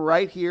for him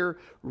right here,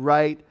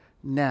 right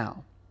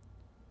now.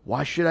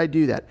 Why should I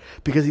do that?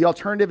 Because the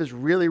alternative is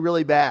really,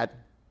 really bad.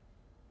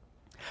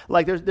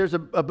 Like there's a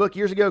book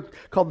years ago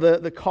called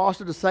The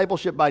Cost of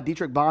Discipleship by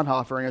Dietrich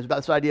Bonhoeffer, and it was about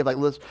this idea of like,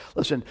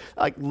 listen,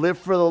 like live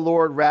for the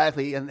Lord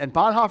radically. And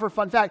Bonhoeffer,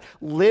 fun fact,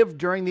 lived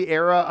during the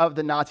era of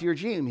the Nazi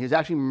regime. He was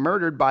actually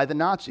murdered by the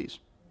Nazis.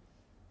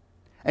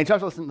 And he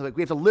talks about, listen, like,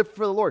 we have to live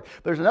for the Lord.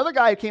 But there's another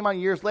guy who came on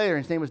years later,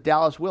 and his name was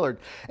Dallas Willard.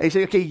 And he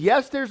said, okay,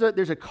 yes, there's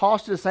a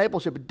cost to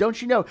discipleship, but don't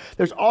you know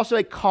there's also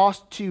a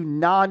cost to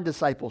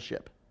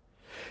non-discipleship?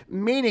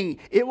 Meaning,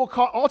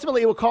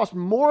 ultimately it will cost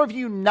more of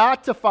you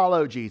not to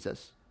follow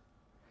Jesus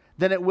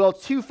than it will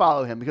to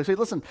follow him. Because, hey,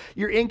 listen,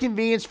 you're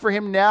inconvenienced for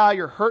him now,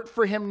 you're hurt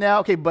for him now,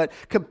 okay, but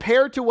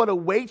compared to what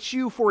awaits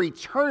you for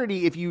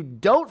eternity if you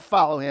don't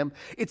follow him,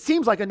 it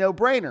seems like a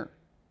no-brainer.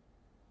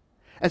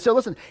 And so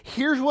listen,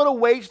 here's what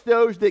awaits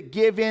those that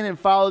give in and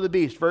follow the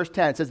beast. Verse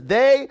 10 says,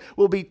 they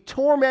will be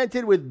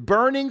tormented with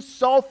burning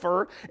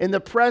sulfur in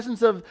the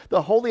presence of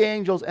the holy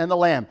angels and the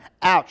Lamb.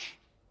 Ouch.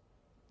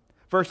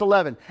 Verse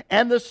 11,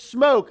 and the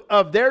smoke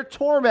of their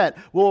torment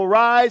will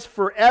rise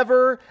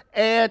forever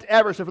and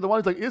ever. So for the one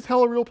who's like, is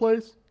hell a real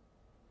place?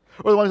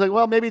 Or the one who's like,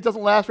 well, maybe it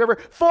doesn't last forever.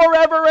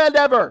 Forever and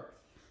ever.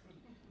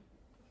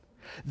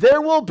 There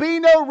will be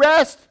no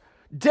rest,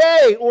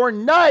 day or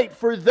night,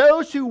 for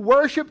those who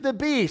worship the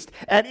beast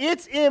and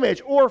its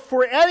image, or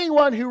for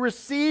anyone who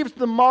receives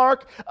the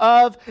mark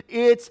of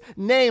its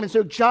name. And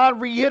so John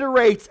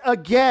reiterates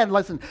again,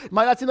 listen, it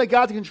might not seem like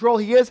God's in control,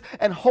 he is,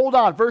 and hold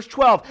on, verse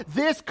 12,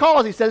 this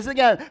calls, he says it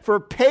again, for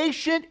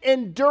patient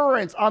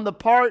endurance on the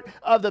part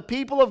of the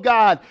people of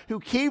God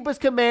who keep his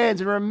commands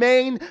and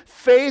remain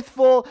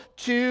faithful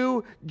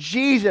to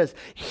Jesus.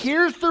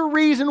 Here's the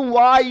reason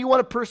why you want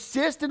to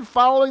persist in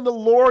following the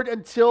Lord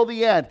until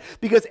the end,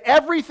 because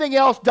everything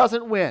else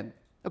doesn't win.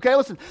 Okay,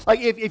 listen, like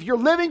if you're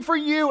living for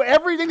you,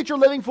 everything that you're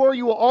living for,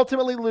 you will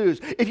ultimately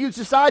lose. If you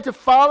decide to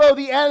follow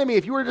the enemy,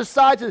 if you were to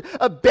decide to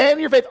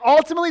abandon your faith,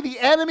 ultimately the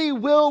enemy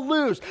will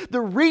lose.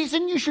 The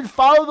reason you should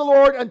follow the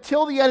Lord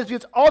until the end is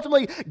because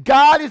ultimately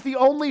God is the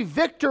only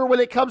victor when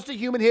it comes to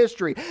human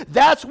history.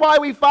 That's why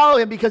we follow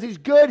him, because he's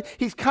good,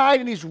 he's kind,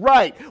 and he's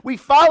right. We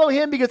follow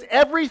him because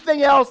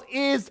everything else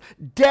is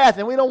death,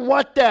 and we don't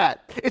want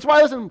that. It's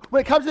why, listen, when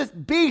it comes to this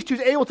beast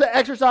who's able to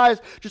exercise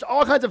just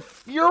all kinds of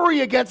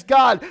fury against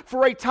God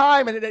for a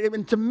time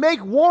and to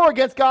make war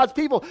against God's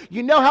people,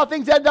 you know how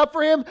things end up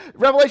for him?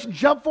 Revelation,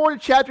 jump forward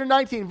to chapter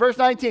 19, verse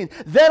 19.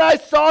 Then I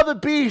saw the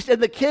beast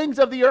and the kings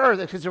of the earth,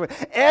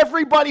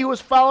 everybody who was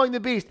following the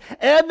beast,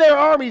 and their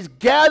armies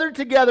gathered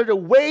together to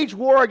wage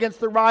war against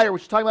the rider,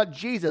 which is talking about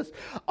Jesus,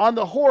 on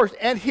the horse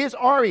and his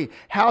army.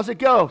 How's it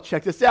go?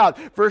 Check this out.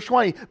 Verse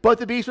 20, but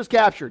the beast was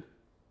captured.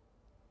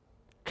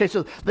 Okay,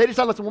 so they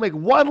decided, listen, we'll make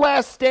one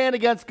last stand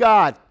against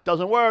God.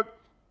 Doesn't work.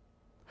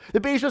 The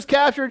beast was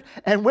captured,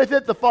 and with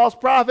it the false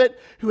prophet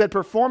who had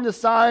performed the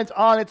signs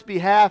on its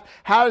behalf.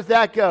 How does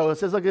that go? It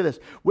says, look at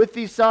this. With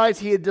these signs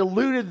he had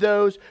deluded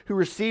those who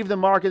received the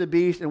mark of the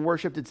beast and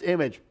worshipped its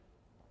image.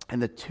 And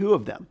the two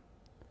of them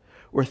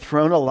were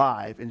thrown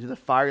alive into the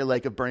fiery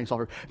lake of burning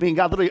sulfur. I mean,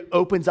 God literally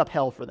opens up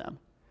hell for them.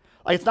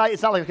 Like it's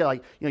not like, okay,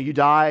 like, you know, you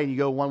die and you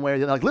go one way or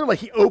the other. Like literally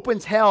he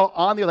opens hell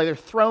on the other. Like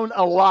they're thrown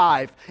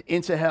alive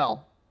into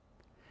hell.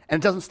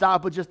 And it doesn't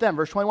stop with just them.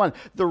 Verse 21,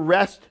 the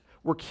rest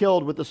were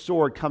killed with the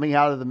sword coming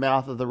out of the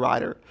mouth of the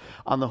rider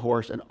on the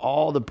horse, and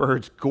all the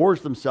birds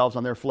gorged themselves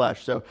on their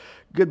flesh. So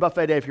good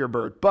buffet day if you're a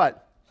bird,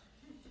 but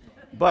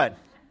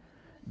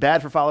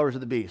bad for followers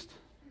of the beast.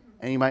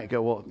 And you might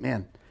go, well,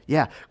 man,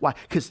 yeah, why?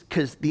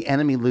 Because the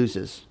enemy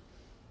loses.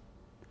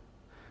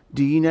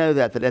 Do you know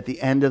that at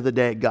the end of the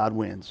day, God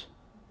wins?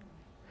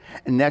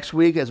 And next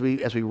week, as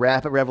we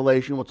wrap at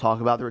Revelation, we'll talk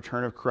about the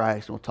return of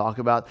Christ, and we'll talk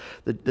about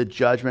the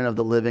judgment of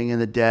the living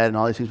and the dead and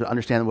all these things, but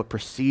understand what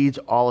precedes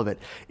all of it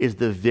is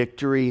the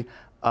victory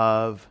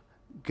of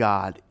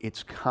God.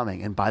 It's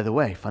coming. And by the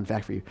way, fun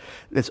fact for you,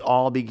 this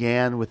all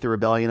began with the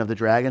rebellion of the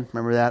dragon.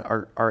 Remember that?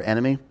 Our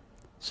enemy,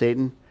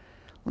 Satan.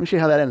 Let me show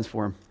you how that ends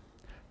for him.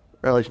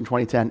 Revelation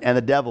 20:10. And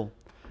the devil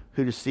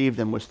who deceived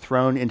them was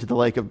thrown into the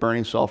lake of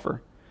burning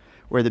sulfur,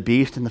 where the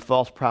beast and the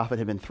false prophet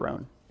had been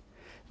thrown.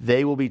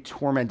 They will be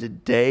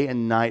tormented day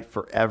and night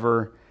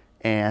forever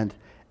and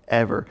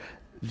ever.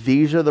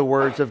 These are the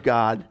words of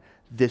God.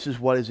 This is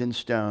what is in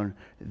stone.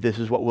 This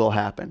is what will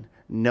happen.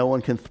 No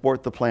one can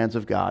thwart the plans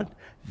of God.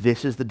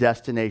 This is the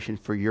destination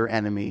for your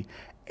enemy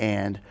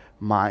and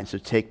mine. So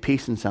take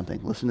peace in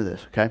something. Listen to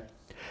this, okay?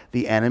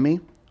 The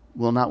enemy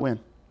will not win.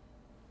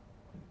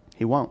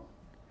 He won't.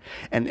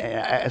 And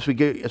as we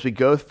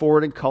go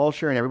forward in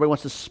culture, and everybody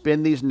wants to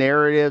spin these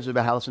narratives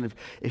about how, listen,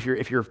 if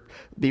you're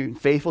being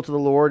faithful to the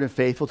Lord and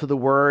faithful to the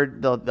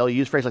Word, they'll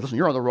use phrases like, listen,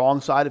 you're on the wrong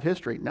side of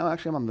history. No,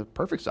 actually, I'm on the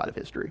perfect side of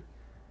history,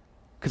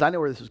 because I know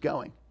where this is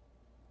going.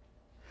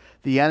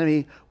 The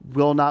enemy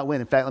will not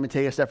win. In fact, let me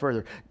take it a step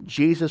further.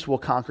 Jesus will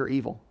conquer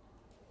evil.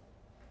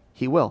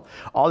 He will.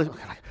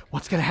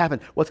 What's going to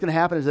happen? What's going to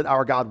happen is that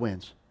our God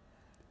wins.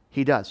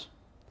 He does.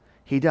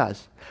 He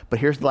does. But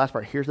here's the last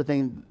part. Here's the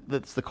thing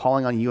that's the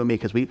calling on you and me,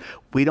 because we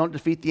don't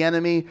defeat the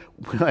enemy,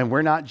 and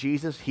we're not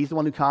Jesus. He's the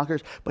one who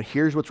conquers. But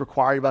here's what's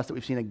required of us that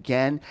we've seen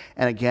again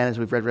and again as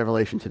we've read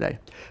Revelation today.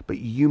 But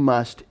you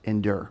must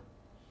endure.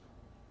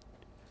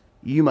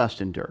 You must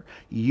endure.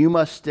 You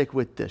must stick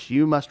with this.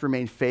 You must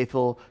remain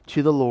faithful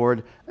to the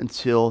Lord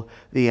until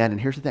the end. And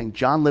here's the thing.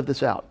 John lived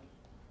this out.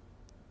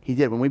 He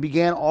did. When we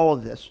began all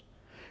of this,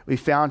 we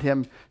found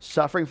him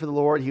suffering for the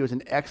Lord. He was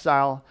in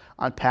exile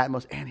on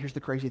Patmos. And here's the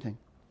crazy thing.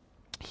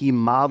 He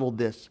modeled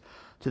this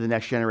to the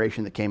next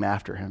generation that came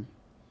after him.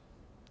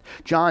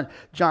 John,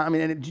 I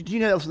mean, do you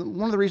know that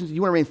one of the reasons you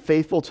want to remain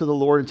faithful to the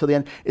Lord until the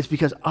end is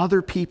because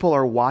other people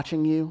are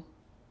watching you?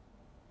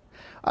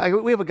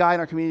 We have a guy in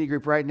our community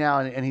group right now,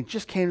 and he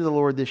just came to the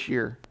Lord this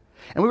year.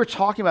 And we were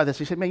talking about this.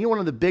 He said, man, you know, one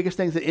of the biggest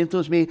things that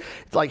influenced me,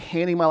 it's like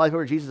handing my life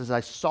over to Jesus, is I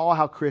saw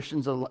how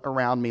Christians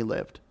around me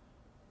lived.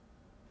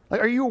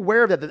 Like, are you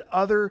aware of that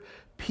other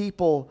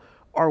people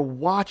are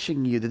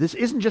watching you, that this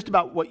isn't just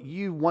about what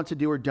you want to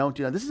do or don't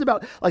do. This is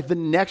about like the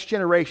next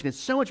generation. It's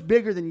so much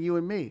bigger than you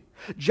and me.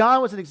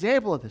 John was an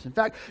example of this. In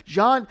fact,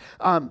 John,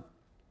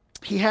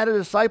 he had a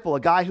disciple, a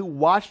guy who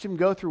watched him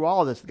go through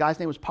all of this. The guy's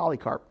name was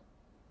Polycarp.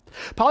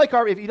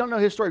 Polycarp, if you don't know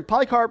his story,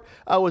 Polycarp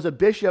was a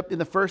bishop in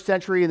the first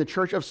century in the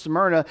church of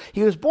Smyrna.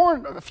 He was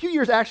born a few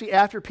years actually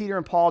after Peter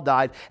and Paul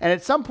died. And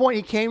at some point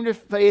he came to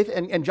faith,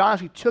 and John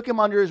actually took him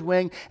under his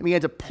wing and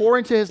began to pour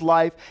into his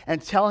life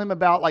and tell him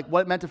about like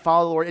what it meant to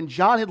follow the Lord. And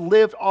John had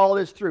lived all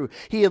this through.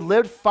 He had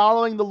lived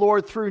following the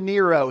Lord through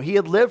Nero. He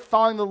had lived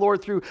following the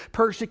Lord through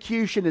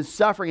persecution and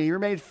suffering. And he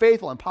remained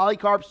faithful. And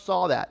Polycarp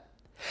saw that.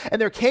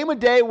 And there came a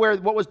day where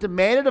what was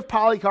demanded of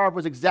Polycarp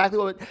was exactly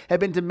what had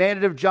been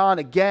demanded of John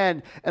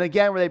again and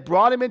again, where they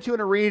brought him into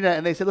an arena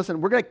and they said,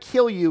 listen, we're going to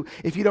kill you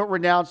if you don't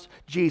renounce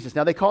Jesus.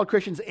 Now, they called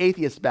Christians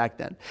atheists back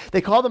then.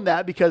 They called them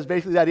that because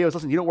basically the idea was,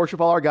 listen, you don't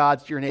worship all our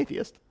gods, you're an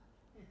atheist.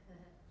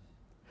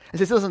 And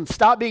they said, listen,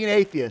 stop being an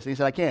atheist. And he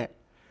said, I can't.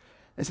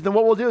 And said, then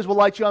what we'll do is we'll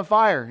light you on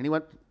fire. And he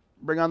went,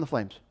 bring on the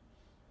flames.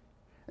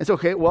 And so,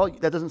 okay, well,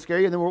 that doesn't scare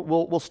you, and then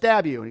we'll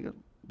stab you. And he goes,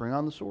 bring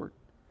on the sword.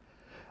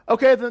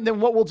 Okay, then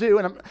what we'll do,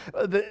 and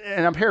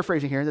I'm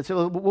paraphrasing here,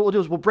 so what we'll do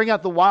is we'll bring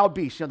out the wild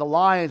beasts, the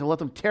lions, and we'll let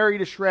them tear you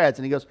to shreds.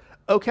 And he goes,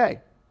 okay.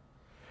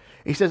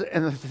 He says,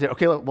 and they said,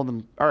 okay, well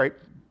then, all right,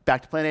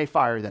 back to plan A,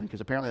 fire then, because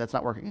apparently that's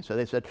not working. And so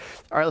they said,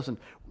 all right, listen,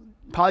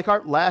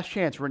 Polycarp, last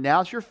chance,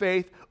 renounce your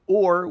faith,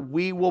 or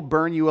we will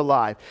burn you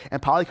alive.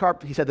 And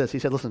Polycarp, he said this, he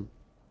said, listen,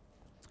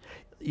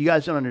 you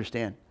guys don't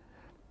understand.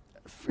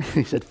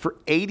 He said, for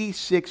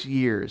 86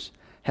 years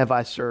have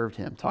I served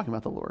him, talking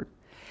about the Lord.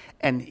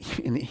 And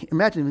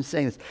imagine him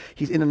saying this.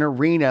 He's in an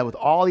arena with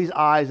all these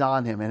eyes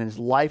on him, and his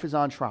life is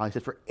on trial. He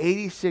said, for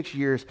 86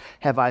 years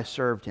have I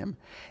served him,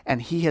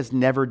 and he has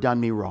never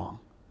done me wrong.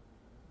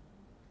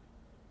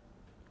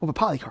 Well, but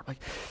Polycarp, like,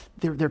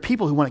 there are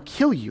people who want to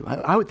kill you.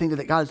 I would think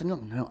that God is,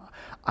 no,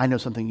 I know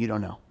something you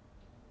don't know.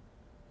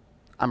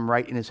 I'm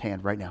right in his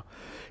hand right now.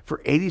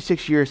 For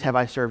 86 years have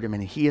I served him,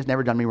 and he has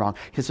never done me wrong.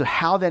 He said, so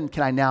how then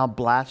can I now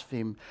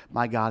blaspheme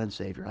my God and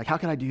Savior? Like, how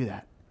can I do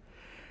that?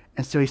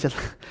 And so he said,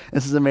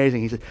 this is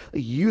amazing. He said,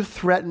 you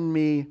threaten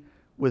me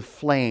with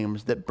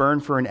flames that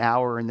burn for an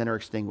hour and then are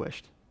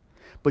extinguished,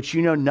 but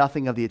you know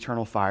nothing of the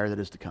eternal fire that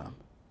is to come.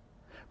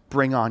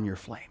 Bring on your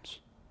flames.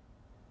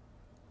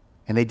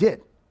 And they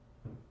did.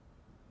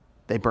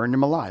 They burned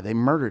him alive. They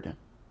murdered him.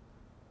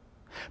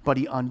 But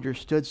he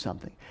understood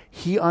something.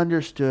 He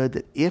understood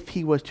that if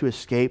he was to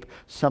escape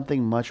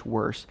something much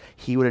worse,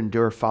 he would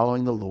endure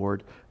following the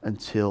Lord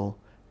until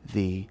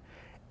the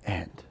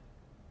end.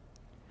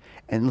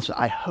 And listen,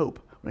 I hope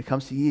when it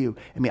comes to you,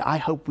 I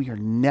hope we are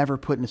never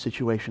put in a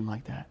situation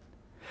like that.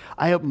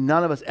 I hope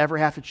none of us ever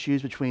have to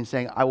choose between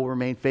saying, I will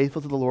remain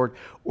faithful to the Lord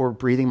or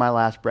breathing my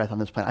last breath on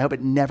this planet. I hope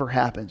it never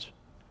happens.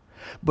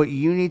 But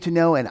you need to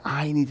know, and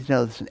I need to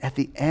know, listen, at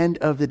the end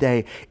of the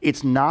day,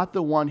 it's not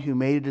the one who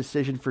made a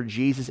decision for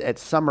Jesus at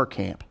summer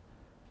camp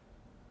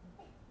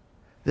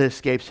that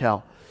escapes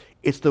hell.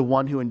 It's the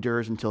one who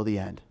endures until the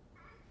end.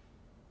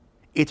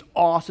 It's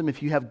awesome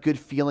if you have good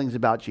feelings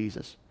about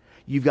Jesus.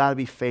 You've got to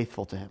be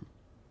faithful to him.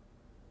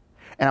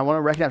 And I want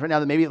to recognize right now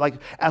that maybe like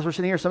as we're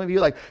sitting here, some of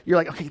you you're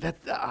like, okay,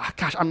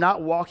 gosh, I'm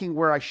not walking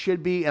where I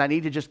should be and I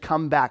need to just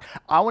come back.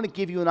 I want to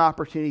give you an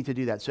opportunity to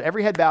do that. So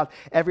every head bowed,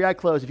 every eye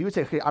closed. If you would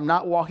say, okay, I'm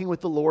not walking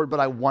with the Lord, but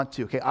I want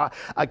to. Okay, God,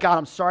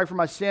 I'm sorry for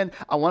my sin.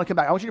 I want to come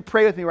back. I want you to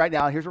pray with me right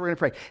now. Here's what we're going to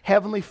pray.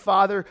 Heavenly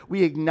Father,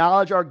 we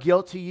acknowledge our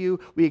guilt to you.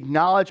 We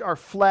acknowledge our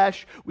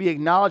flesh. We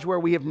acknowledge where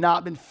we have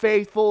not been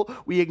faithful.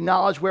 We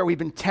acknowledge where we've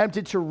been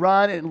tempted to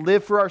run and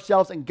live for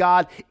ourselves. And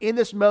God, in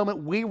this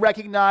moment, we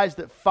recognize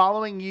that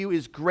following you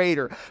is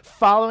greater.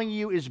 Following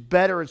you is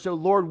better. And so,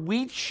 Lord,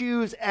 we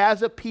choose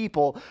as a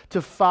people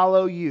to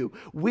follow you.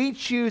 We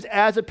choose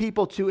as a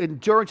people to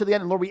endure until the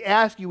end. And Lord, we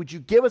ask you, would you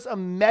give us a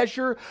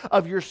measure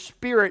of your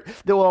Spirit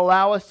that will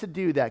allow us to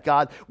do that,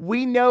 God?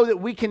 We know that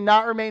we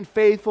cannot remain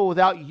faithful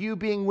without you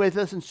being with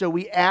us. And so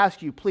we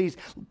ask you, please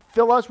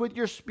fill us with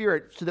your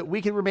Spirit so that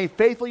we can remain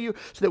faithful to you,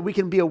 so that we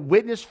can be a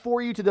witness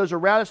for you to those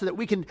around us, so that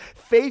we can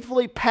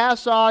faithfully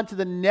pass on to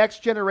the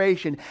next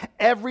generation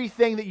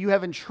everything that you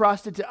have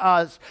entrusted to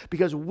us,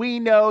 because we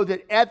know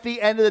that at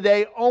the end of the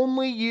day,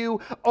 only you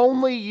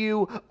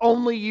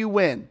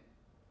win.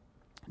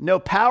 No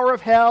power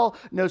of hell,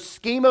 no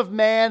scheme of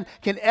man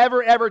can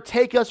ever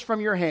take us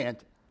from your hand.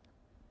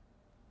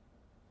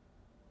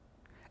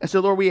 And so,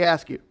 Lord, we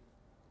ask you,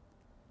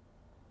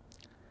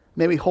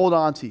 may we hold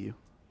on to you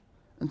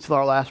until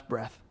our last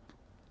breath.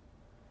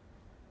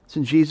 It's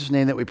in Jesus'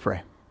 name that we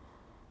pray.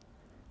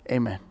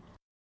 Amen.